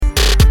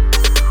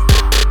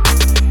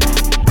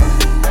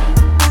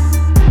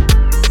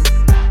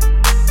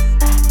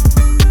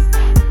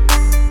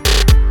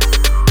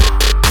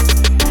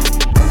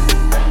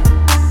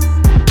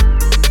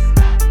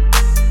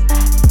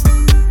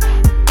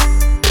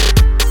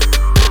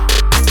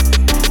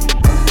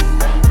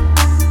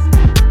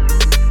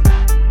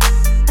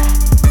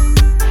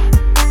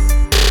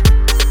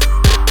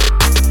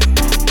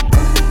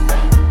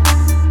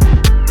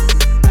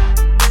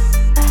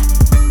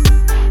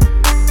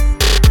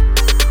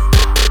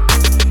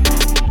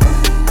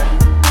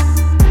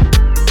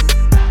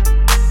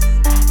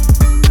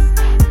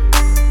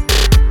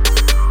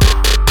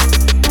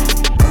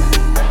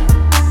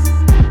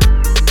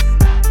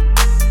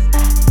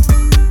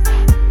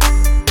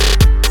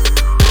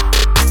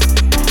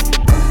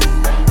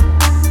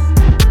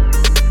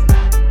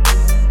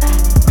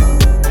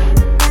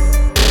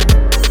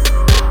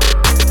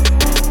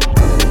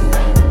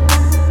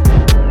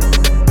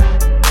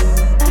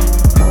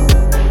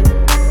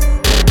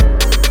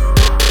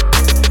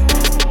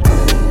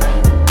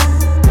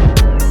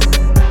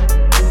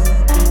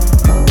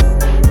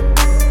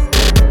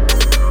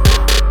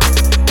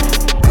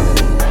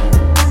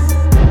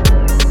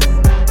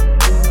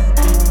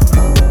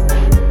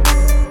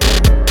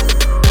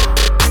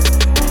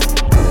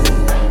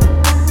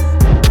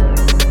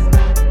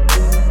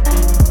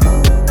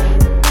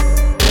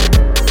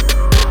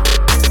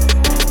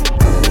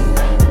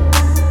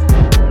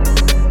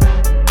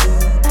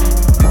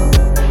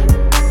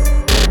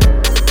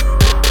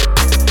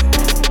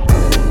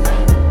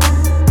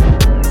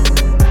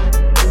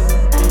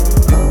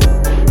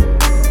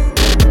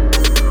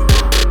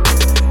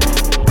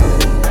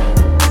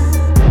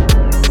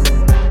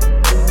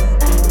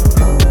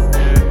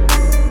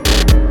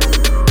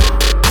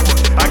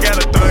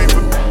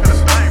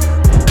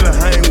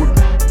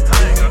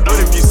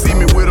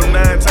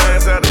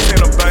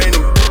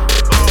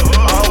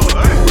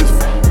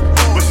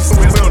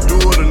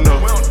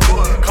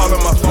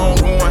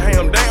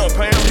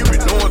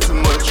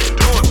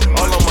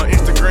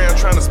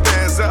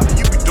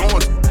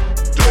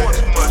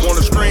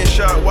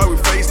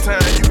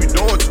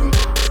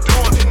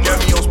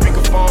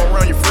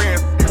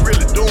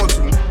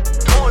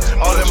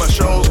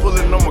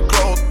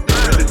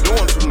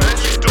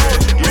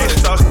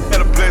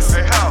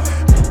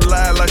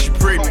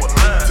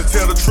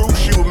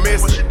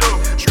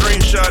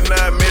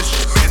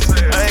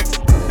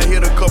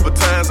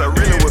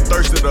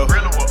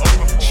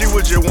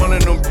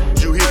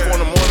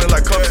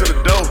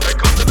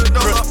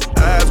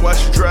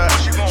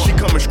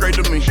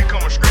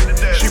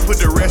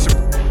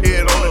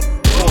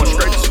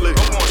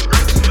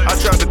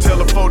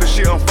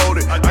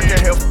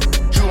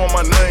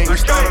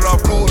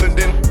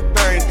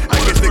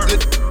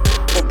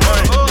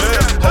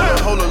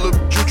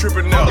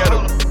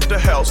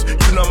boss,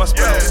 you not my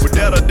spouse.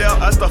 Without a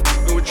doubt, I start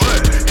fucking with you.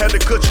 Had to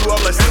cut you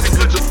off like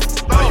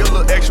scissors. All your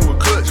little action was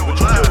clutch, but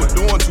you still was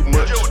doing too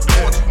much.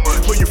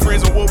 Put your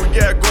friends on what we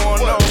got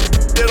going on,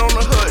 that on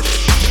the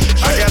hush.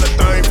 I got a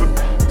thing for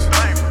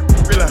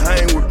really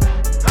hang with me.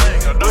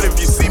 But if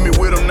you see me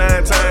with them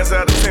 9 times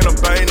out of 10, I'm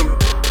banging them.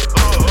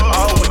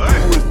 All we do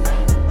is,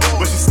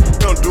 but she still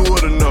don't do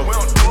it enough.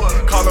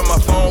 Calling my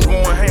phone,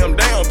 going ham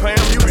down, Pam,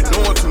 you be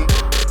doing too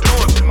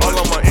much. All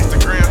on my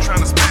Instagram trying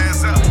to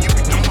spaz out, you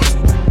be doing too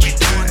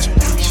much. You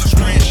want a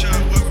screenshot,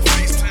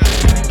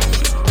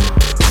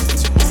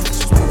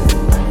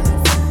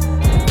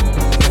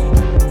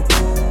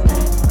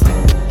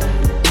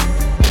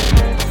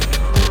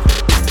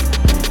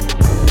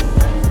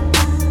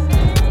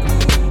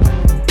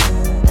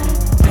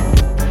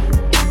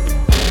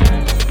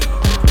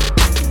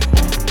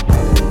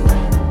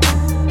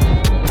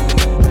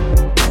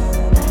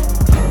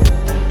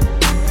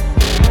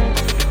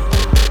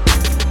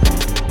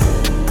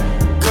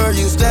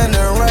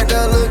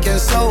 welcome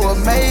so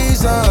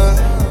amazing.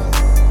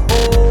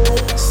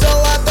 So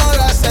I thought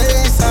I'd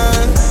say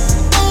something.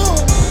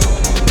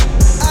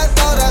 I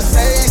thought I'd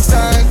say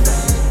something.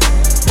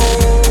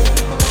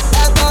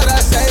 I thought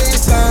I'd say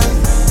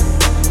something.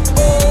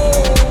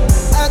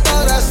 I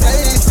thought I'd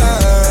say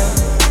something.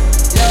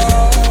 Yo,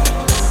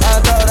 I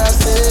thought I'd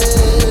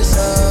say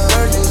something.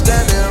 Girl, you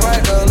standing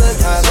right there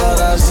looking. I thought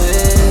I'd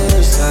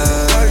say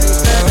something. Girl, you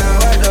standing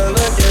right there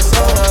looking.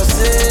 So I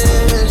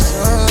say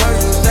something. Girl,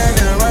 you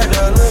standing right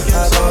there looking. I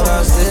thought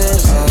I said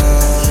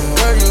something.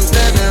 Girl, you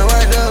standing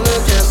right there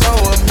looking so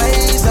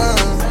amazing.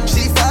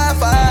 She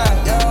 5'5",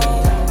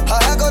 her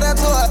hair go down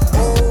to her.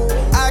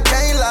 I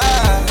can't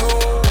lie.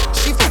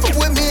 She fuck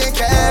with me in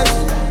cash.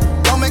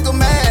 Don't make her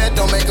mad,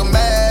 don't make her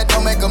mad,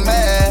 don't make her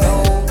mad.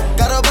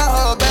 Got her by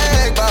her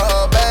bag, by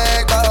her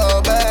bag, by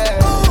her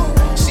bag.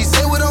 She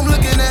said what I'm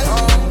looking at.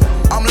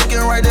 I'm looking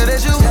right there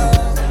at you.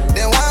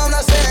 Then why I'm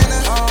not saying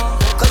that?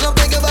 Cause I'm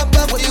thinking about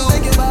fuck with you.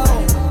 Thinking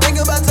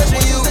about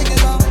touching you.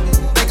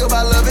 Think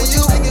about loving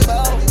you, thinking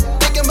about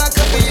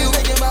cuffing you,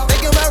 thinking about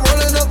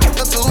rolling up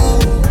for 2.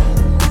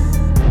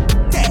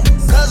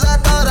 Cause I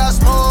thought I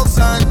smoked,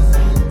 son.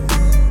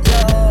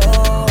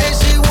 And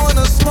she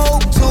wanna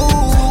smoke too.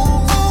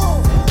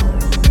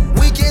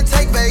 We can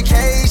take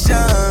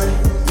vacation.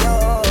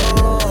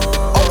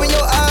 Open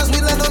your eyes,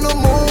 we land on the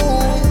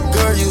moon.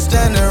 Girl, you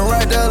standing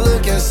right there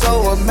looking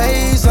so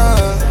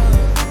amazing.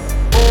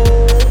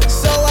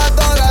 So I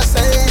thought I'd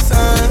say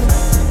something.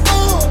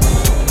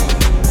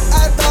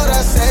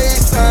 I say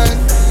son.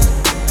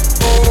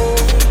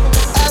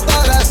 I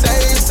thought I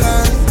say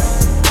son.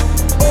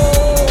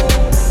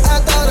 I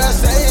thought I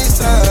say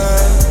son.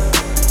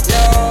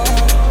 Yo,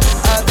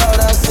 I thought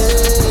I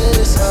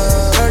say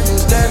son. Girl, you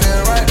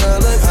standing right there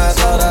looking. I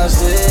thought I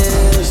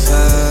say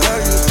son. Girl,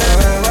 you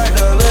standing right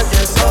there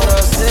looking. So I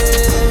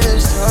say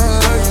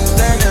son. Girl, you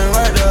standing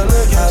right there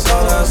looking. I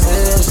thought I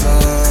say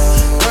son.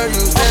 Girl,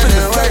 you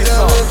standing right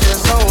there looking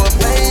so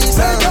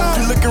amazing.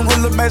 You looking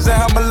real amazing,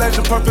 how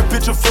Malaysia, perfect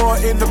picture for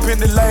an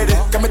independent lady.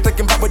 Got me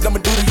thinking about what I'ma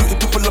do to you if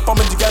you pull up on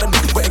me. You gotta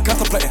need to wait and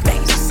contemplate.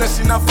 She said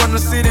she not from the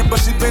city, but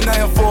she been out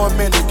here for a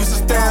minute. Used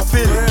to stay and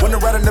feel it. Wanna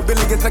ride in the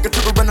Billy and take a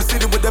trip around the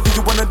city. Whatever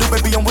you wanna do,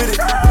 baby, I'm with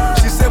it.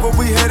 She said what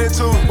we headed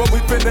to, what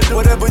we finna do,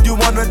 whatever you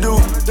wanna do.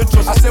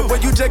 I said where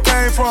you just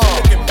came from.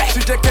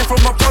 She just came from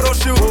my photo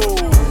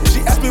shoot.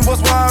 She asked me what's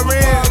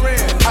wiring.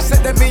 I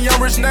said that mean young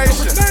rich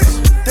nation.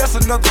 That's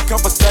another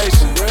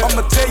conversation.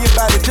 I'ma tell you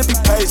about it, just be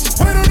patient.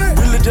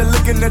 Really just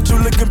looking at you,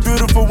 looking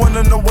beautiful,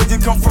 wanna know where you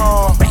come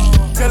from.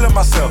 Telling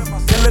myself,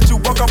 can't let you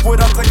walk off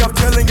without think I'm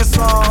telling you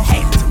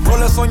something.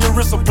 Rolex on your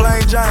wrist, some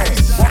plain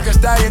James. Walking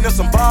stallion and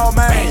some ball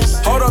mains.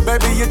 Hold up,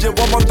 baby, it's just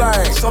one more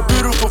thing. So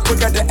beautiful,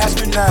 forgot to ask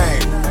your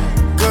name.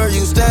 Girl,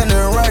 you standing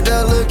right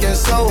there looking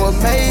so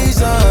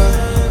amazing.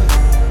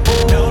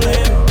 No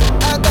limit.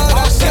 I thought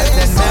I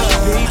said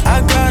something.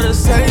 I gotta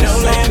say no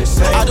limit.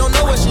 I don't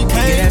know where she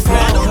came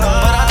from, but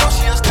I know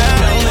she a star.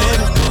 No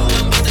limit.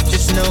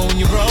 Just know when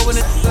you roll with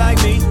it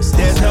like me,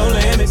 there's no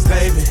limits,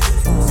 baby.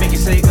 Make you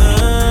say,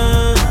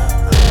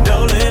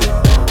 no limit.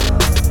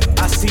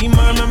 I see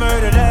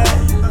murder that.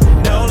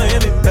 No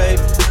limit,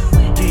 baby.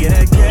 Give you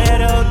that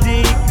ghetto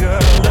D,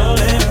 girl. No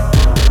limit.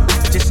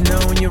 Just know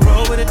when you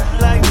roll with it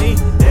like me,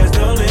 there's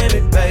no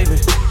limit, baby.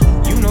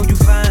 You know you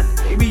fine,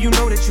 baby. You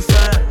know that you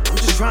fine. I'm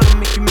just trying to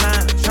make you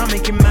mine, trying to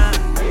make you mine.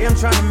 Yeah, I'm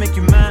trying to make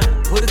you mine.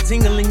 Put a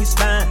tingle in your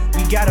spine.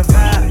 We got a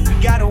vibe, we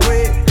got a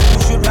way. You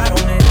should ride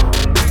on it.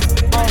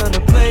 All of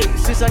the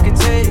places I can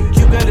take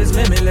you, girl, is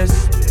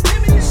limitless.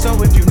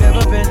 So if you've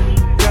never been,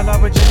 girl, I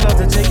would just love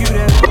to take you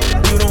there.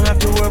 You don't have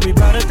to worry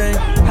about a thing.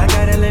 I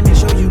gotta let me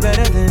show you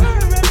better than.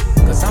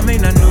 Cause I may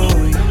not know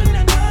you,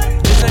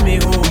 just let me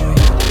hold you.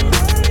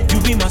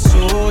 You be my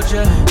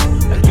soldier,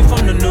 like you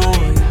from the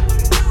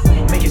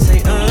north. Make you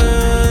say, no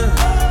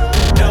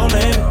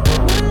limit.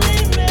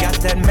 Got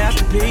that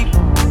masterpiece,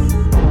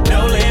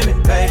 no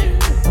limit, baby.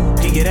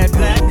 You get that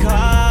black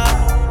car,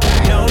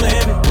 no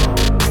limit.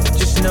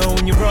 Just know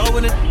when you roll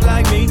with it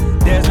like me,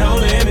 there's no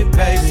limit,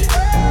 baby.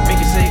 Make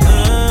you say,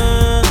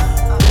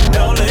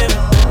 no limit.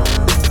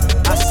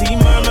 I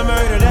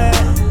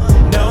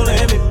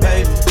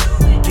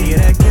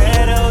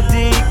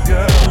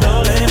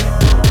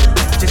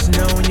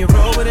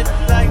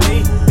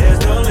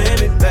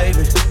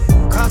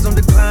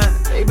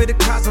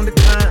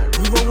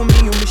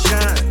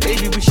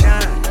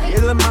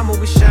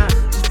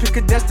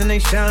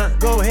destination.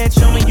 Go ahead,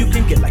 show me you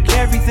can get like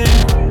everything.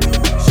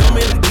 Show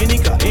me like any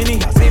car, any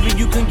house, baby,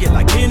 you can get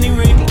like any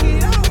ring,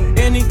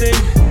 anything.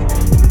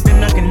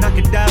 Then I can knock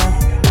it down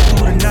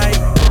through the night,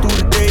 through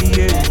the day,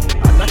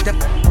 yeah. I like that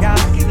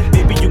out,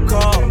 baby, you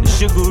call the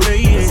Sugar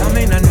Ray, yeah. I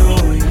may not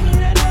know you,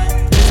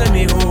 just let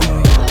me hold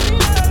you.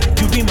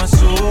 You be my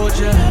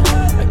soldier,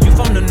 like you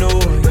from the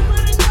north.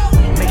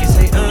 Make it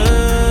say,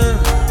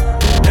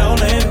 no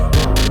limit.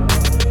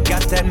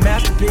 Got that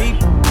masterpiece,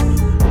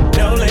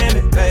 no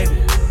limit, baby.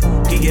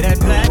 Give you that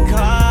black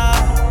car,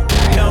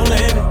 no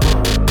limit.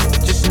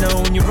 Just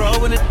know when you're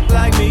rolling it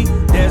like me,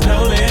 there's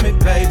no limit,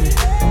 baby.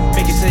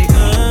 Make it say,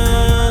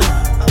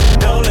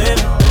 no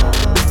limit.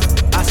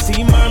 I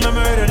see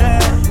murder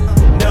that,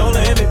 no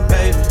limit,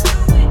 baby.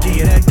 Give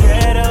you that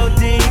ghetto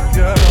D,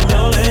 girl,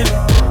 no limit.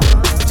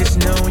 Just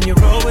know when you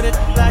roll with it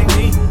like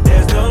me,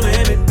 there's no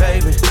limit,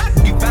 baby.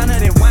 You found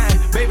out that wine,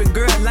 baby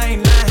girl, I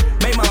ain't lying.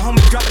 Made my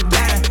homie drop a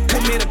dime,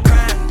 commit a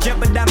crime,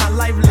 jumping down my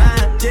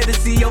lifeline, just to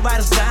see your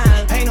vital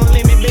sign. Ain't no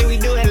limit, baby, we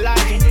do it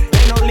like it.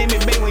 Ain't no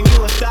limit, baby, when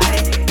you a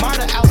started.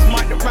 Marta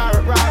outsmart the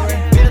robbery.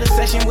 Build a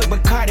session with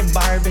Bacardi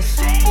Barbies.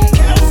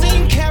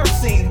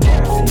 Kerosene.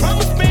 I'm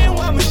a spin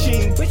one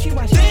machine.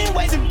 Same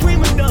ways in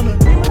prima donna.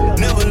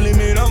 Never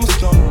limit, I'm a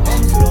stunner.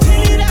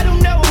 Tell it, I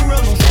don't never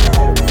runners.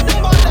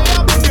 Them boys, they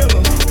all be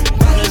drillers.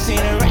 Dollars in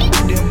the rain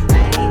with them.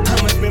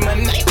 I'ma spend my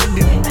night with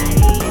them.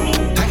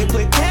 I can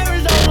put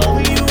carrots all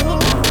over you.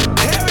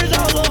 Carrots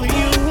all over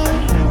you.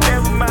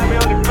 Never mind me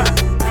on the block.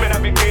 Man, I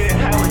be getting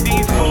high with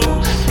these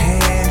fools.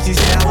 And she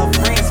said all her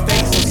friends'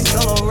 face when she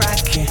solo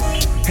rockin'.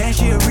 And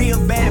she a real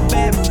bad.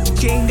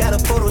 She ain't got a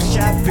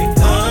Photoshop it.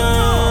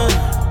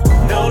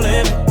 No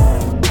limit.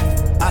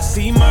 I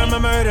see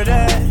murder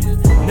that.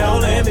 No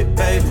limit,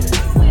 baby.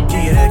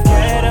 Give you that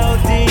ghetto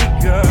D,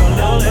 girl.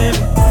 No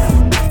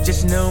limit.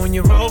 Just know when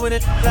you roll with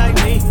it like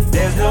me,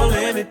 there's no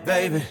limit,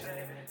 baby.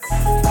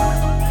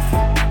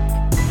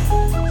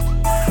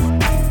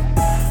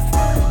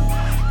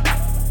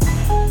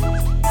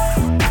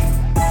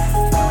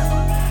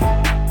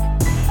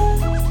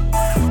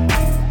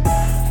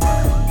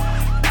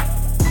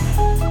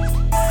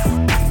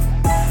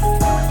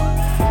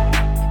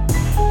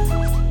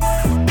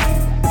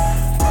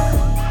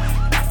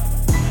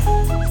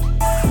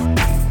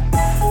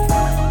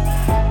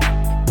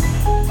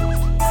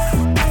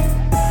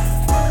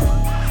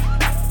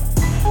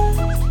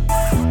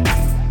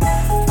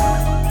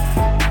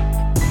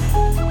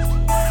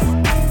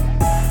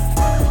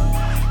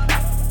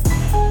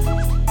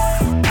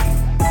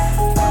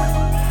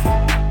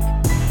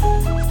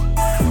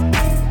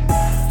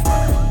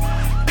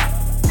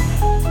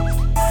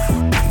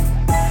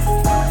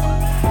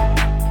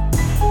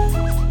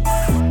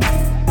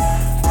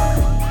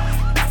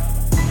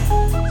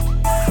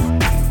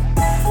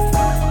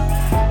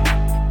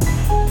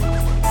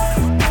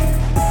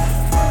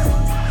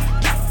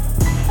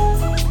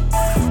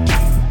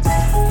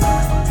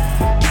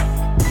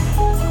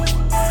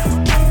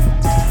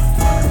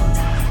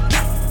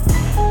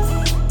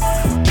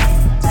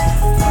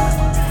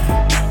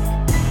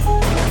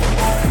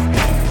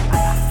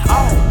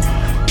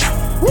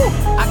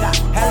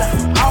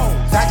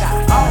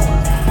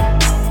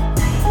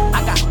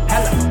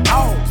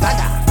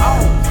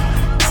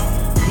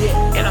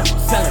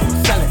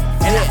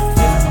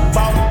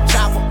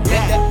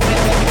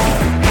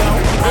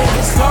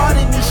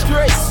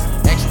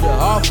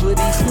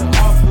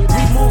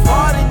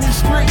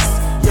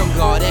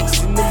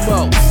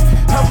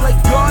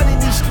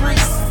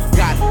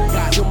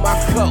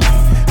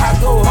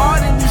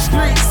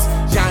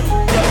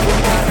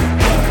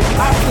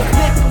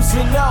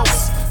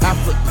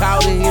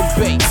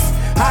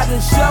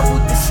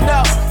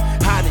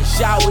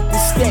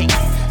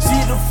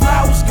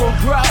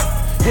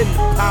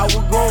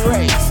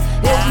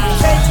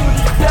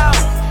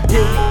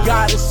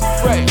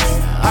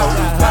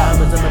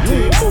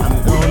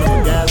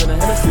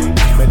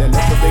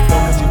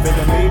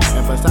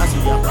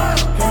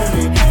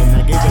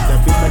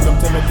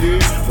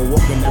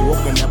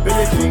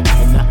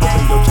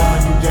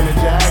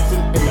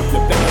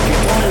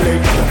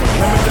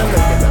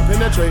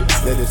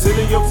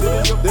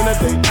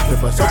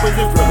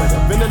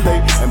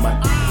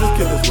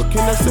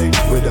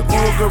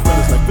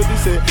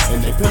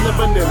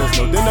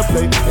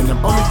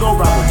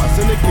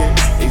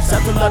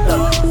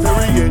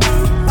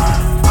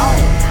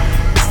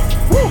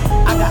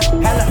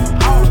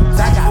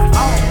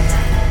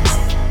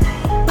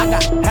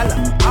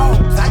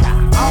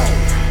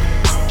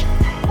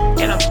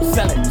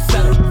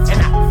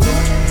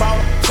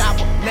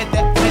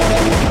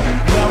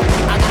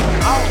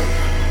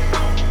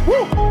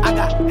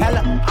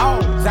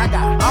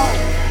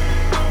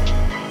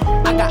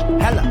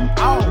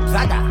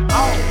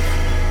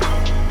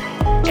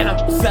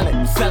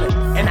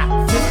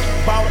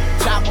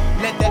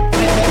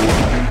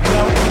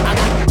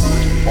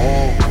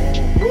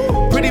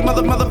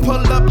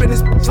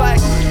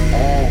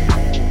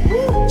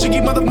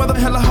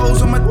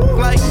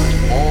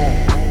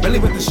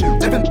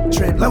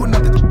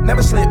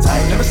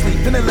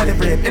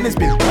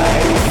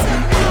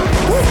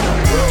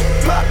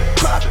 Pop it,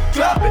 pop it,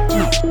 drop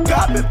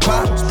it,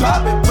 pop it,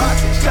 pop it, rock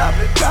it, shop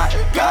it, got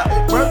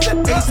it, birth the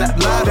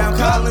ASAP, lie down,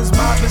 Collins,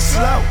 mopping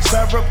slow,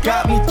 syrup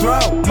got me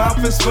throw,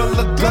 mouth is full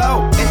of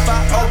glow, if I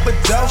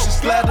overdose,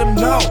 just let them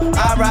know,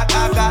 I rock,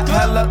 I got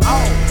hella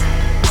on,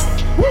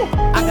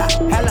 I got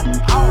hella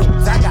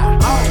O's, I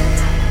got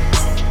O's,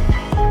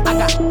 I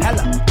got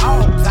hella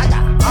O's, I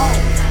got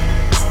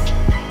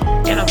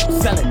O's, and I'm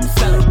selling,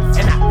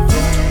 and I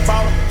flip,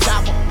 ball,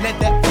 chopper, let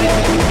that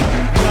baby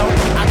blow,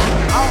 I got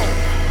O's.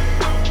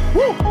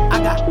 I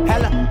got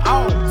hella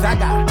O's, I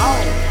got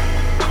O's,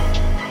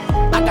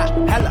 I got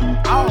hella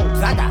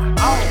O's, I got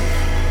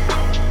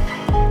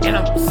O's, and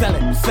I'm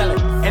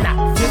selling, and I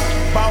flip,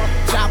 ball,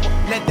 chopper,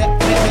 let that